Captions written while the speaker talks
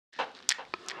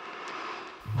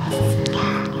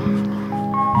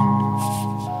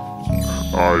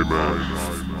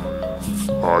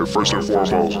Alright, first and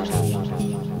foremost, I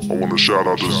want to shout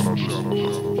out this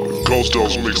Ghost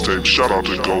Dell's mixtape. Shout out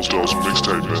to Ghost Dell's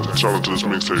mixtape, man. Shout out to this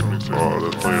mixtape that's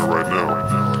playing right now.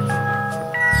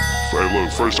 Hey,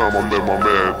 look, first time I met my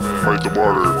man,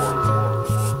 Martyr.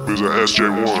 He was at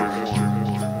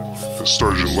SJ1 in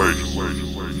Sturgeon Lake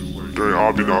during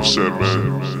Abhinav set, man.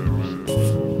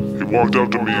 He walked up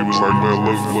to me and was like, man,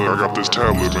 look, I got this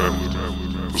tablet,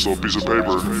 man. This little piece of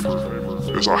paper.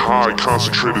 It's a high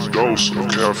concentrated dose of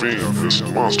caffeine. This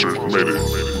monster made it.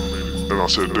 And I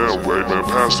said, damn, wait, man,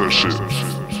 pass that shit.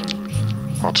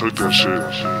 I took that shit.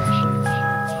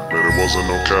 Man, it wasn't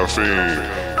no caffeine.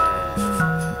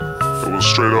 It was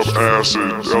straight up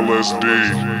acid, LSD.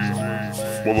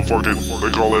 Motherfucking,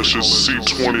 they call that shit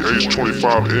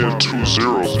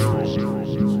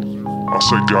C20H25N20. I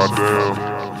said, goddamn,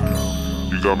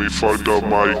 you got me fucked up,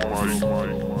 Mike.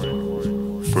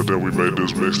 But then we made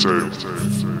this mixtape,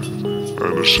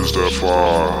 and it's just that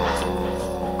far.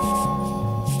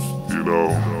 You know,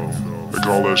 they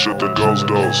call that shit the ghost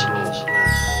dose.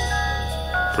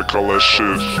 They call that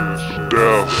shit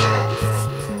death.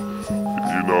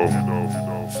 You know,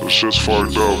 the shit's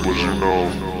fucked up, but you know,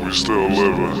 we still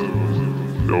living.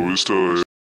 Yo, we still here.